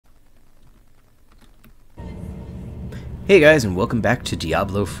Hey guys, and welcome back to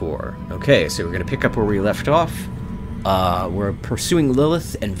Diablo 4. Okay, so we're gonna pick up where we left off. We're pursuing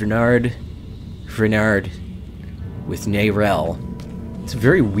Lilith and Vernard with Nayrel. It's a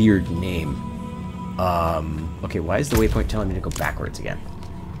very weird name. Okay, why is the waypoint telling me to go backwards again?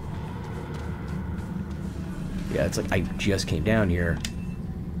 Yeah, it's like I just came down here.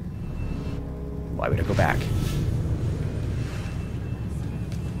 Why would I go back?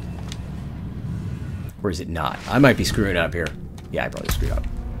 Or is it not? I might be screwing up here. Yeah, I probably screwed up.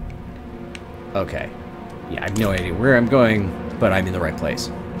 Okay. Yeah, I have no idea where I'm going, but I'm in the right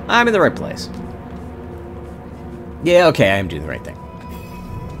place. I'm in the right place. Yeah, okay, I am doing the right thing.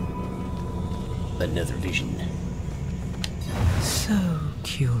 Another vision. So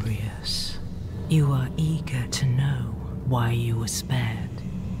curious. You are eager to know why you were spared.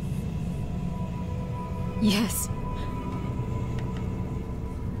 Yes.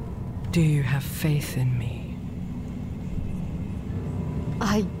 Do you have faith in me?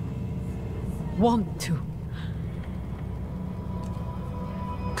 I want to.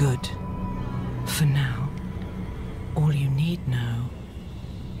 Good. For now, all you need know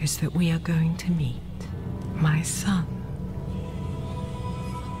is that we are going to meet my son.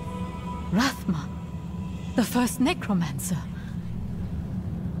 Rathma, the first necromancer.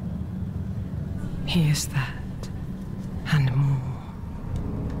 He is that, and more.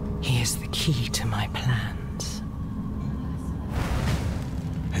 He is the key to my plans.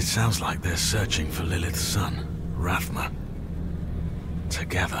 It sounds like they're searching for Lilith's son, Rathma.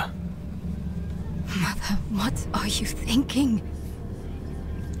 Together. Mother, what are you thinking?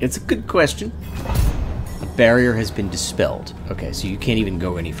 It's a good question. The barrier has been dispelled. Okay, so you can't even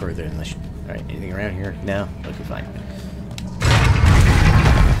go any further unless you... Alright, anything around here? No? Okay, fine.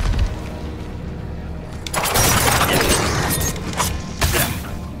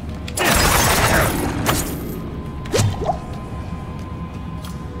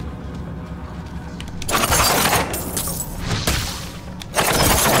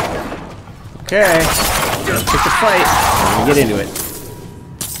 Okay, let's pick the fight. We're gonna get into it.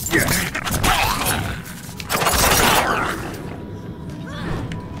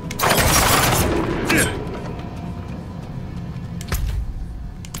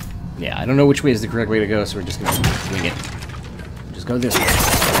 Yeah, I don't know which way is the correct way to go, so we're just gonna wing it. Just go this way.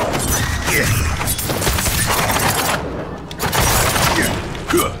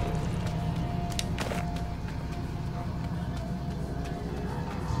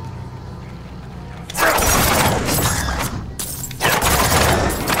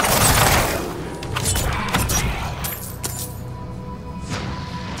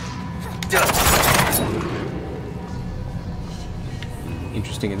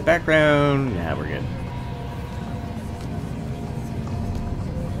 Interesting in the background. Nah, we're good.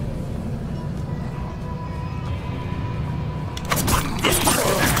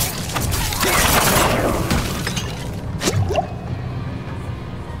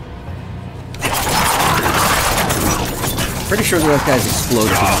 Pretty sure those guys explode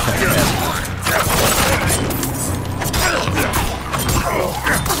if you don't touch them.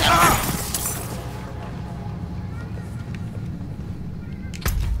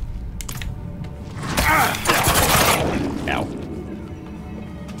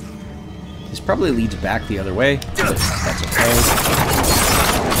 Probably leads back the other way, but that's okay.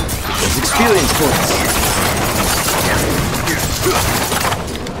 There's experience points.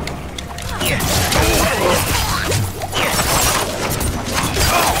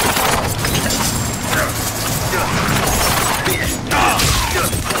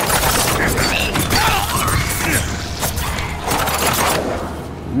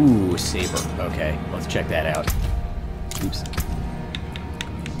 Ooh, saber. Okay, let's check that out. Oops.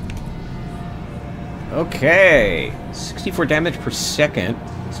 Okay, 64 damage per second,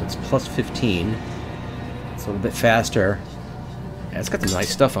 so it's plus 15. It's a little bit faster. Yeah, it's got some nice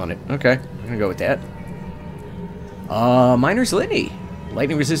stuff on it. Okay, I'm gonna go with that. Miner's Litany.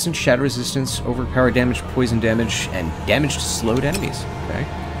 Lightning resistance, shadow resistance, overpowered damage, poison damage, and damage to slowed enemies. Okay.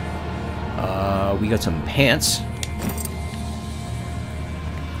 We got some pants.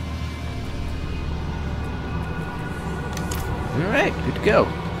 Alright, good to go.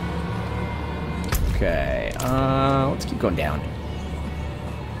 Okay, let's keep going down.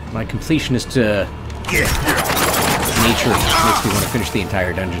 My completionist nature makes me want to finish the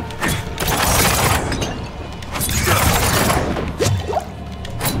entire dungeon.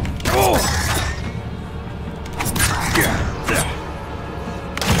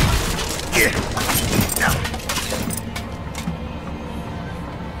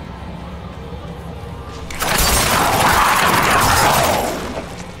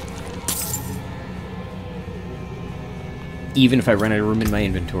 even if I run out of room in my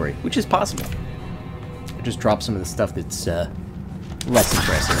inventory, which is possible. I just drop some of the stuff that's less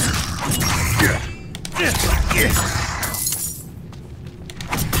impressive.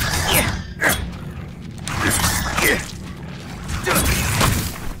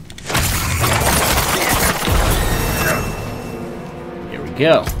 There we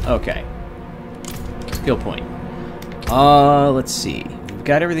go. Okay. Skill point. Let's see. We've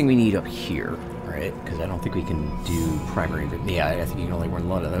got everything we need up here, right? Because I don't think we can do primary. Yeah, I think you can only run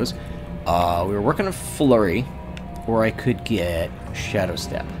one of those. We were working on Flurry, or I could get Shadow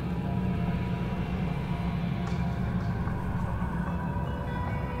Step.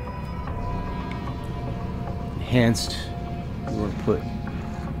 Enhanced. We want to put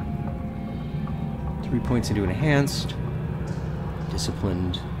 3 points into Enhanced.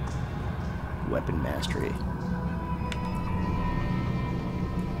 Disciplined. Weapon Mastery.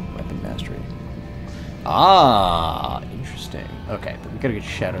 Weapon Mastery. Ah, interesting. Okay, but we gotta get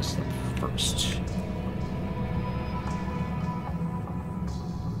Shadow Step first.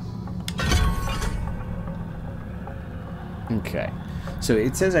 Okay. So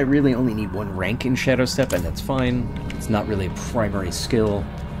it says I really only need 1 rank in Shadow Step, and that's fine. It's not really a primary skill.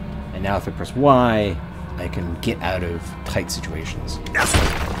 And now if I press Y, I can get out of tight situations. Yeah.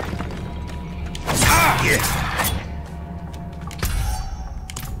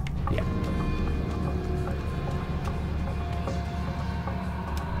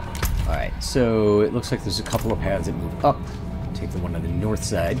 Alright, so it looks like there's a couple of paths that move up. Take the one on the north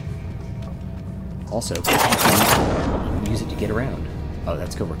side. Also, use it to get around. Oh,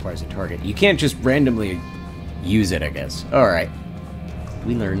 that skill requires a target. You can't just randomly use it, I guess. Alright.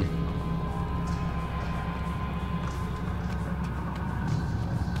 We learn.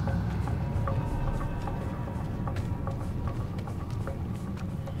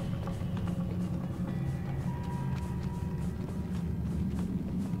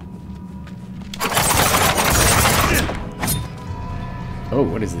 Oh,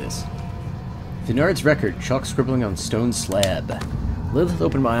 what is this? Thenard's record, chalk scribbling on stone slab. Lilith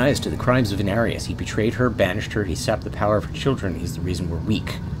opened my eyes to the crimes of Venarius. He betrayed her, banished her, he sapped the power of her children. He's the reason we're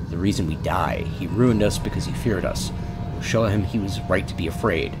weak, the reason we die. He ruined us because he feared us. We'll show him he was right to be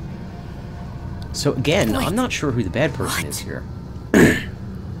afraid. So again, I'm not sure who the bad person is here.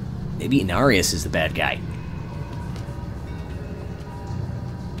 Maybe Inarius is the bad guy.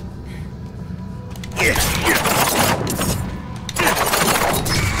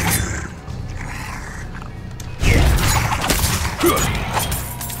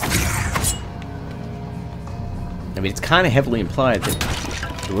 I mean, it's kind of heavily implied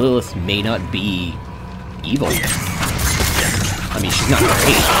that Lilith may not be evil. I mean, she's not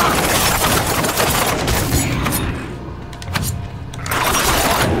great.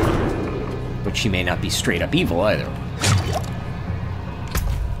 But she may not be straight up evil either.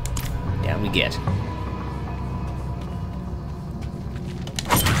 Down we get.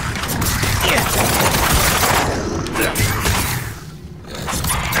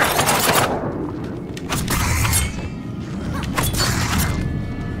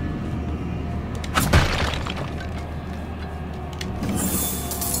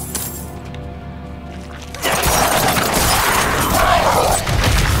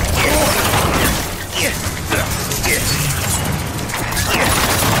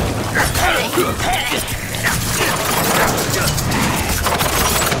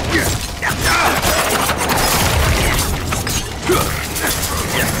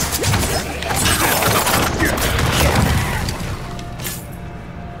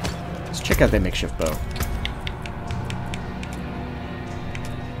 Check out that makeshift bow.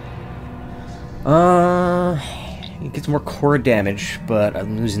 It gets more core damage, but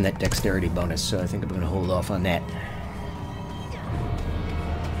I'm losing that dexterity bonus, so I think I'm going to hold off on that.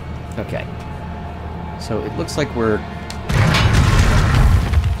 Okay. So it looks like we're...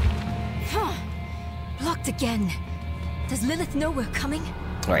 Blocked again. Does Lilith know we're coming?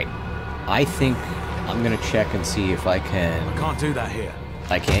 Alright. I think I'm going to check and see if I can... I can't do that here.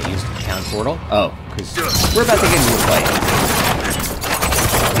 I can't use the town portal? Oh, because we're about to get into a fight.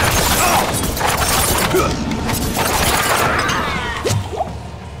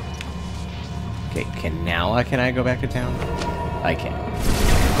 Okay, can I go back to town? I can.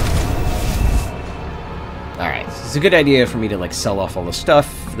 Alright, so it's a good idea for me to, like, sell off all the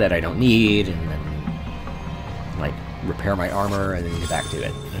stuff that I don't need, and then, like, repair my armor, and then get back to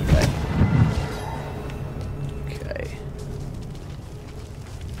it. Okay.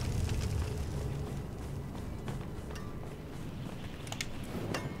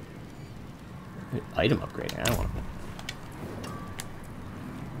 Item upgrade. I don't want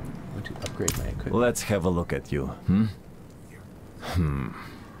to upgrade my equipment. Let's have a look at you, hmm?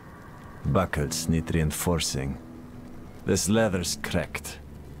 Buckles need reinforcing. This leather's cracked.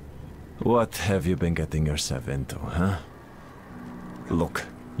 What have you been getting yourself into, huh? Look,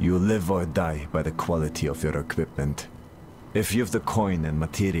 you live or die by the quality of your equipment. If you've the coin and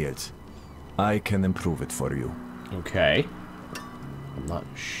materials, I can improve it for you. Okay. I'm not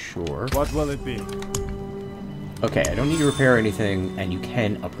sure. What will it be? Okay, I don't need to repair anything, and you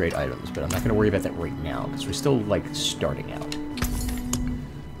can upgrade items, but I'm not going to worry about that right now, because we're still, like, starting out.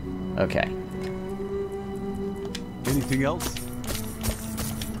 Okay. Anything else?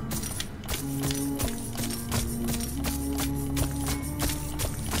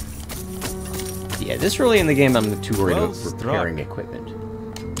 Yeah, this early in the game, I'm not too worried Well about repairing equipment.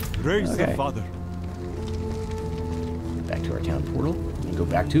 Praise Okay. the Father. Back to our town portal, and go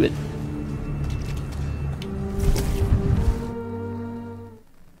back to it.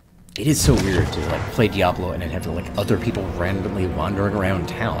 It is so weird to, like, play Diablo and then have, like, other people randomly wandering around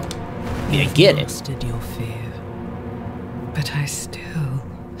town. I mean, I get it. Mastered your fear, but I still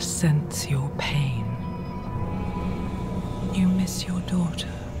sense your pain. You miss your daughter.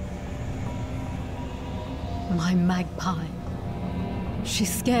 My magpie. She's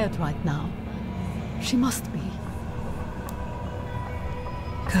scared right now. She must be.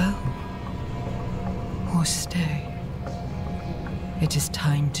 Go or stay. It is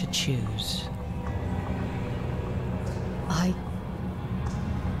time to choose.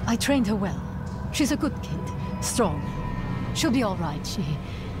 I trained her well. She's a good kid. Strong. She'll be all right.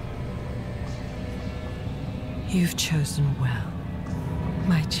 You've chosen well,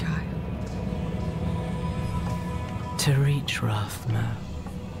 my child. To reach Rathma,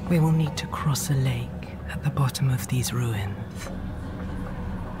 we will need to cross a lake at the bottom of these ruins.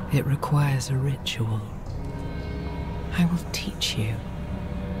 It requires a ritual. I will teach you.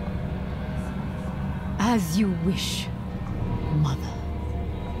 As you wish, Mother.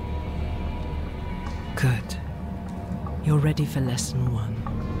 Good. You're ready for lesson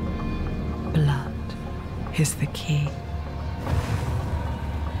 1. Blood is the key.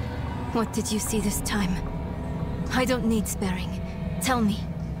 What did you see this time? I don't need sparing. Tell me.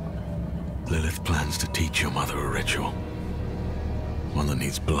 Lilith plans to teach your mother a ritual. One that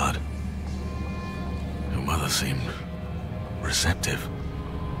needs blood. Your mother seemed receptive.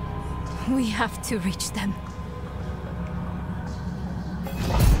 We have to reach them.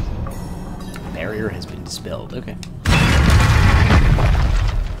 Barrier has been dispelled. Okay.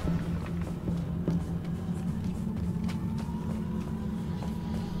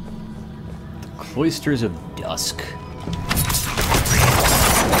 Cloisters of Dusk.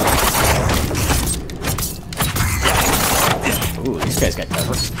 Ooh, these guys got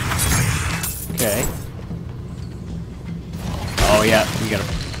cover. Okay. Oh yeah, we got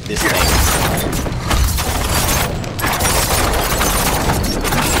this thing.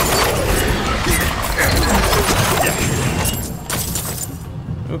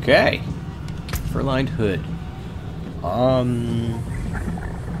 Okay. Fur-lined hood.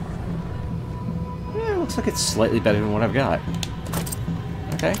 Yeah, looks like it's slightly better than what I've got.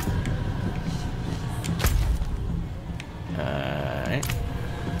 Okay. Alright.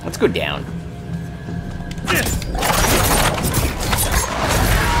 Let's go down.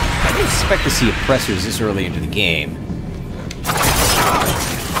 I didn't expect to see oppressors this early into the game. But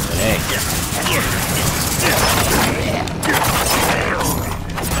hey.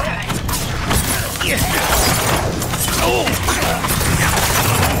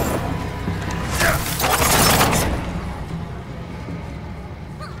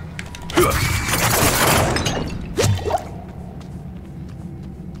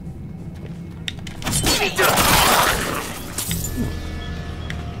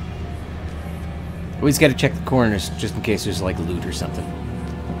 Always got to check the corners just in case there's like loot or something.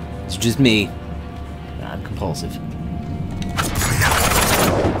 It's just me. I'm compulsive.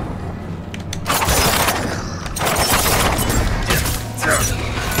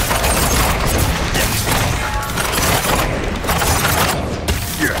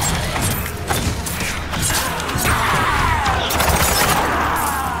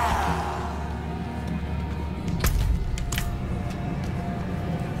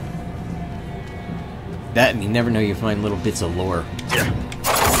 That, and you never know, you find little bits of lore.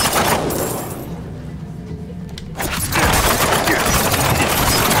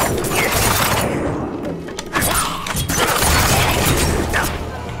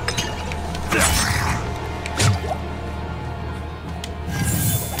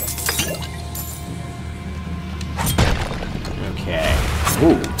 Okay.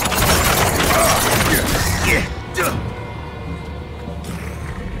 Ooh.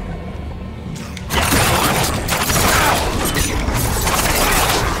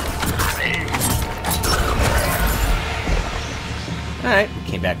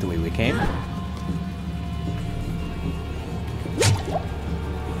 heading back the way we came.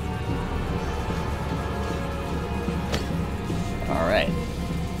 Alright.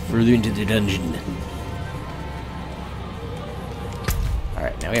 Further into the dungeon.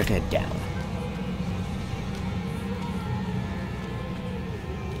 Alright, now we have to head down.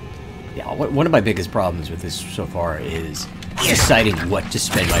 Yeah, one of my biggest problems with this so far is deciding what to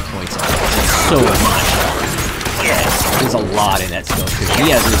spend my points on. So much. Yes, there's a lot in that skill tree.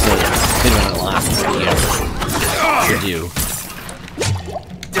 Yeah, there's a bit of an allowance to do.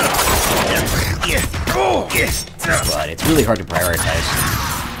 But it's really hard to prioritize.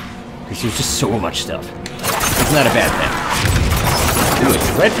 Because there's just so much stuff. It's not a bad thing. Ooh, it's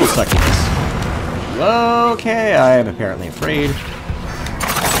dreadful suckiness. Okay, I am apparently afraid.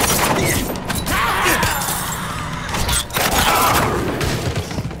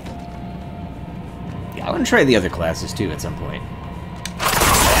 I want to try the other classes too at some point.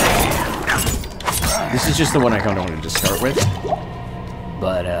 This is just the one I kind of wanted to start with.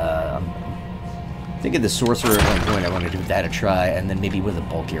 But, I'm thinking the Sorcerer at one point I want to give that a try, and then maybe with the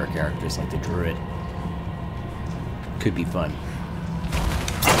bulkier characters like the Druid. Could be fun.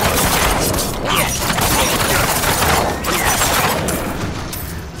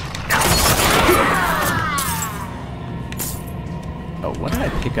 Oh, what did I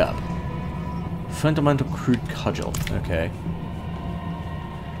pick up? Fundamental Crude Cudgel. Okay.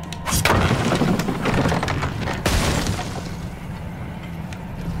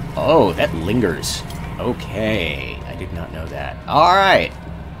 Oh, that lingers. Okay. I did not know that. Alright.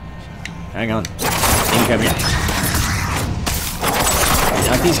 Hang on. Incoming.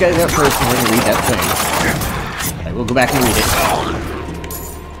 Knock these guys out first and then read that thing. I will go back and read it.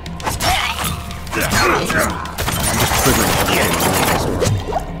 I'm just triggering.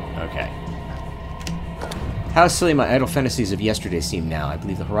 Okay. How silly my idle fantasies of yesterday seem now. I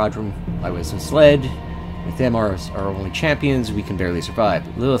believe the Haradrim I was misled. With them are our only champions, we can barely survive.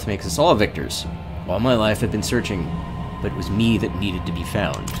 Lilith makes us all victors. All my life I've been searching, but it was me that needed to be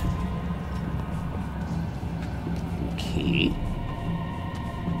found. Okay.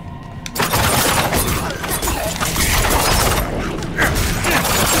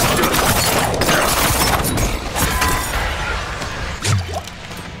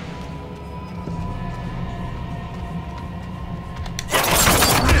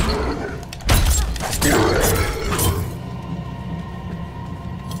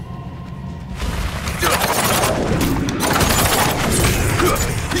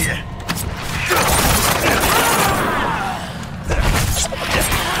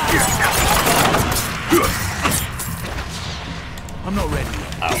 I'm not ready.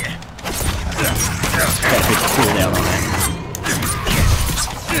 Oh. Got a big cooldown on that.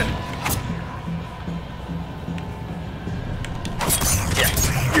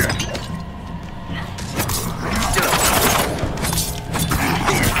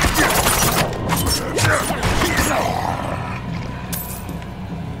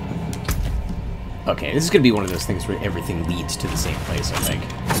 Okay, this is gonna be one of those things where everything leads to the same place, I think.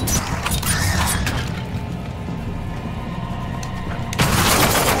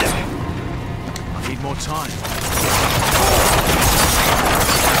 More time.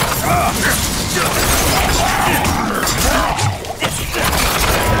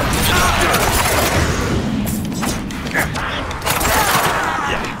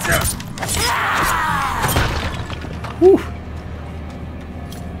 Whew.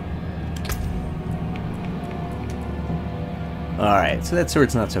 Alright, so that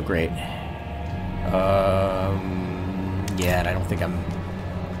sword's not so great. Yeah, and I don't think I'm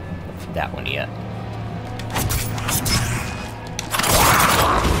up for that one yet.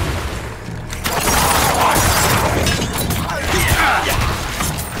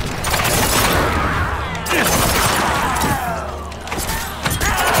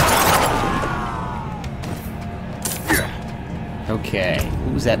 Okay,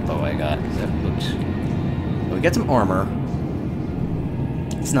 what was that bow I got? That looks... Well, we got some armor.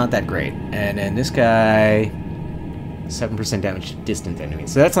 It's not that great. And then this guy... 7% damage to distant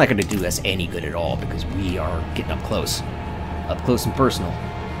enemies. So that's not going to do us any good at all, because we are getting up close. Up close and personal.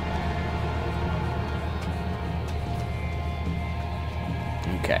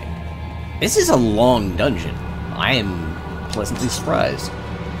 Okay. This is a long dungeon. I am pleasantly surprised.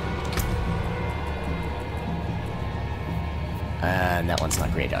 And that one's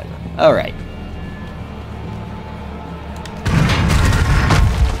not great either. Alright.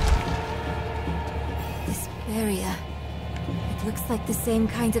 This barrier. It looks like the same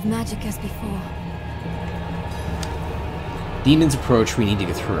kind of magic as before. Demons approach, we need to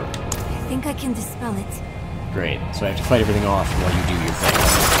get through. I think I can dispel it. Great. So I have to fight everything off while you do your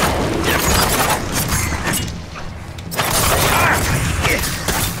thing.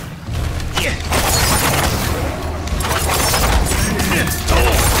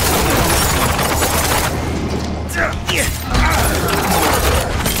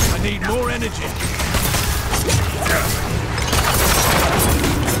 I need more energy.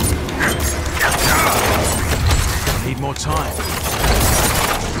 I need more time.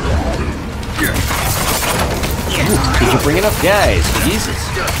 Did you bring enough guys? Jesus.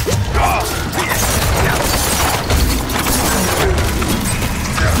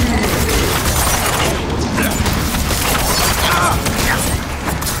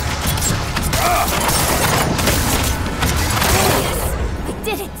 I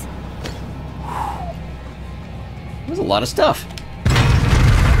did it! There's a lot of stuff.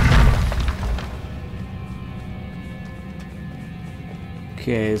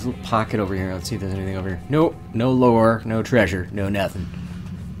 Okay, there's a little pocket over here. Let's see if there's anything over here. Nope. No lore, no treasure, no nothing.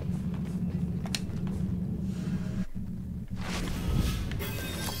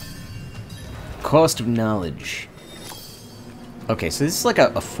 Cost of knowledge. Okay, so this is like a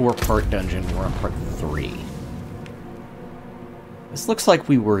 4-part dungeon. We're on part 3. This looks like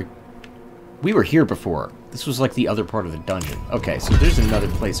we were here before. This was like the other part of the dungeon. Okay, so there's another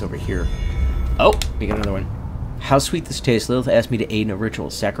place over here. Oh, we got another one. How sweet this tastes. Lilith asked me to aid in a ritual.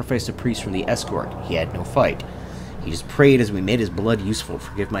 Sacrificed a priest from the escort. He had no fight. He just prayed as we made his blood useful.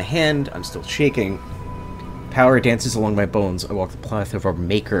 Forgive my hand. I'm still shaking. Power dances along my bones. I walk the path of our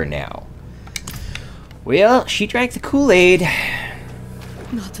maker now. Well, she drank the Kool-Aid.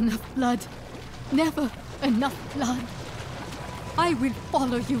 Not enough blood. Never enough blood. I will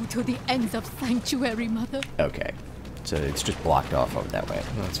follow you to the ends of Sanctuary, Mother. Okay. So it's just blocked off over that way.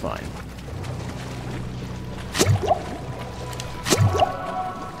 That's fine.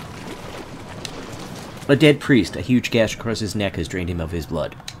 A dead priest. A huge gash across his neck has drained him of his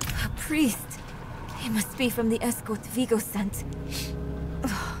blood. A priest. He must be from the escort Vigo sent.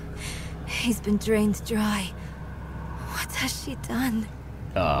 Oh, he's been drained dry. What has she done?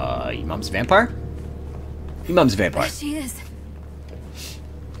 Your mom's a vampire? Your mom's a vampire. There she is.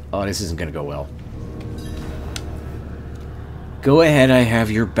 Oh, this isn't gonna go well. Go ahead, I have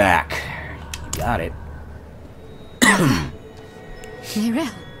your back. You got it. Mirel.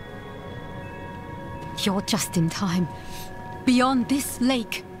 You're just in time. Beyond this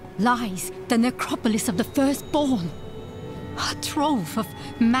lake lies the necropolis of the firstborn. A trove of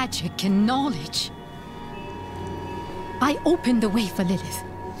magic and knowledge. I opened the way for Lilith,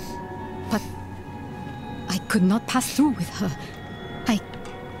 but I could not pass through with her.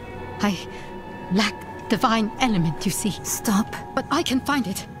 I lack divine element, you see. Stop. But I can find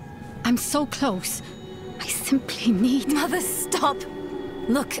it. I'm so close. I simply need... Mother, stop!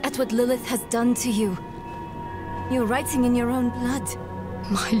 Look at what Lilith has done to you. You're writing in your own blood.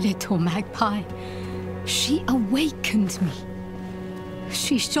 My little magpie. She awakened me.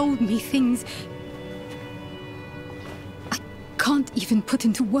 She showed me things I can't even put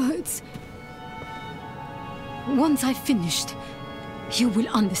into words. Once I've finished, you will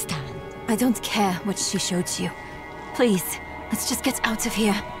understand. I don't care what she showed you. Please, let's just get out of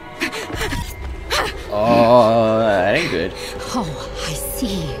here. Oh, that ain't good. Oh, I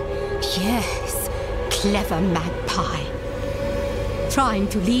see. Yes, clever magpie. Trying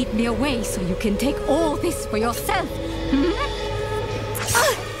to lead me away so you can take all this for yourself.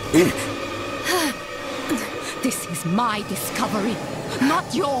 This is my discovery,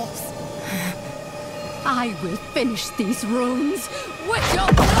 not yours. I will finish these runes with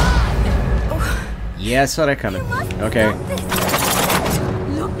your blood! Yeah, I saw that coming. Okay.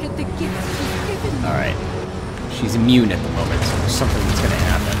 Look at the gift she's given me. Alright. She's immune at the moment, so there's something that's gonna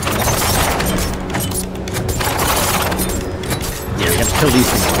happen. Yeah, we have to kill these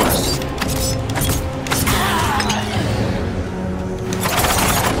things first.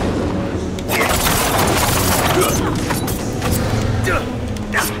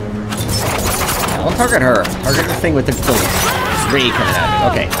 Don't target her. Target the thing with the ray coming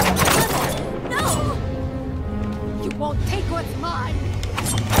out of it. Okay. You won't take what's mine.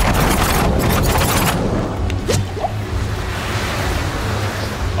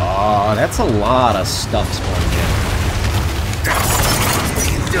 Oh, that's a lot of stuff spawning in.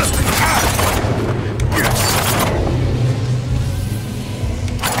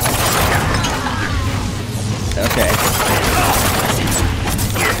 Okay.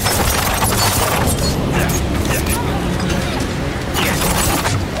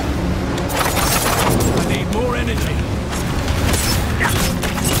 I need more energy.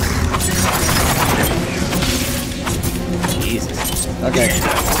 Jesus. Okay.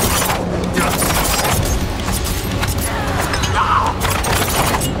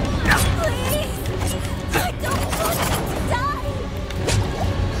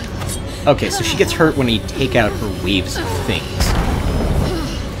 Okay, so she gets hurt when you take out her waves of things.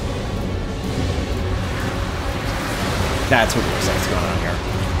 That's what looks like is going on here.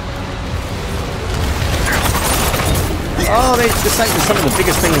 Oh, they decided some of the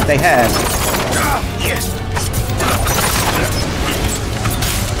biggest things that they had.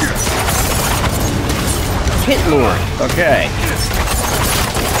 Pit Lord. Okay.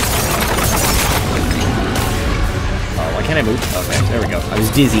 Oh, why can't I move? Okay, there we go. I was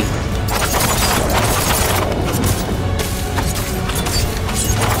dizzy.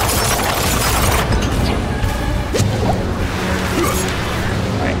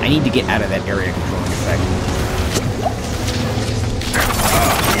 Alright, I need to get out of that area controlling effect.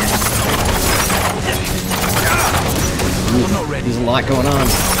 I'm not ready. There's a lot going on.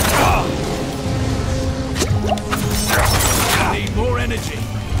 I need more energy.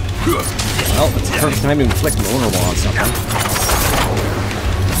 Well, it's the perfect time to inflict vulnerable on something.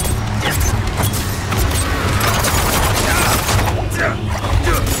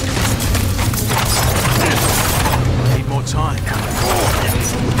 Need more time.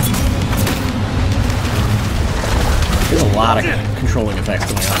 There's a lot of controlling effects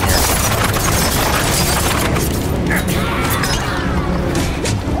going on here.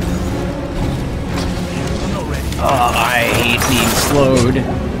 I'm not ready. Oh, I hate being slowed.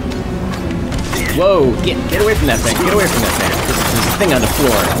 Whoa, get away from that thing. Get away from that thing. There's a thing on the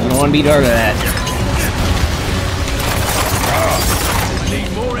floor. You don't want to be part of that. I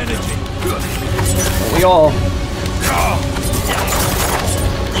need more energy. Don't we all?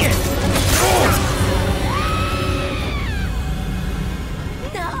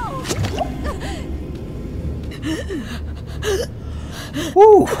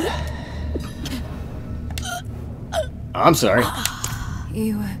 Woo! I'm sorry.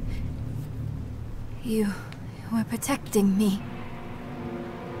 You were protecting me.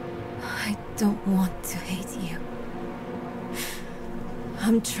 I don't want to hate you.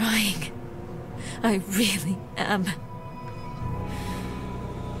 I'm trying. I really am.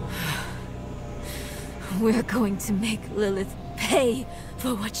 We're going to make Lilith pay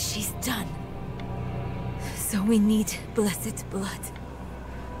for what she's done. So we need blessed blood.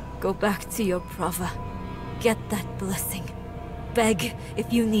 Go back to your Prava. Get that blessing. Beg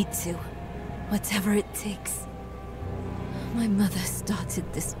if you need to. Whatever it takes. My mother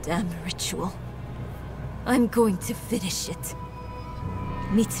started this damn ritual. I'm going to finish it.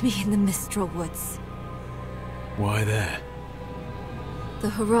 Meet me in the Mistral Woods. Why there? The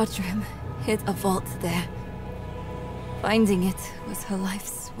Horadrim hid a vault there. Finding it was her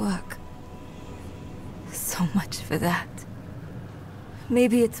life's work. So much for that.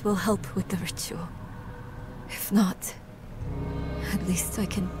 Maybe it will help with the ritual. If not, at least I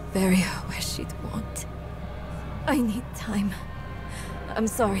can bury her where she'd want. I need time. I'm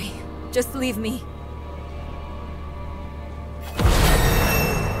sorry. Just leave me.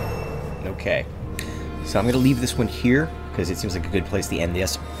 Okay. So I'm going to leave this one here, because it seems like a good place to end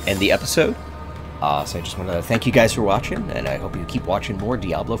the episode. So I just want to thank you guys for watching, and I hope you keep watching more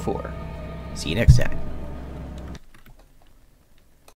Diablo 4. See you next time.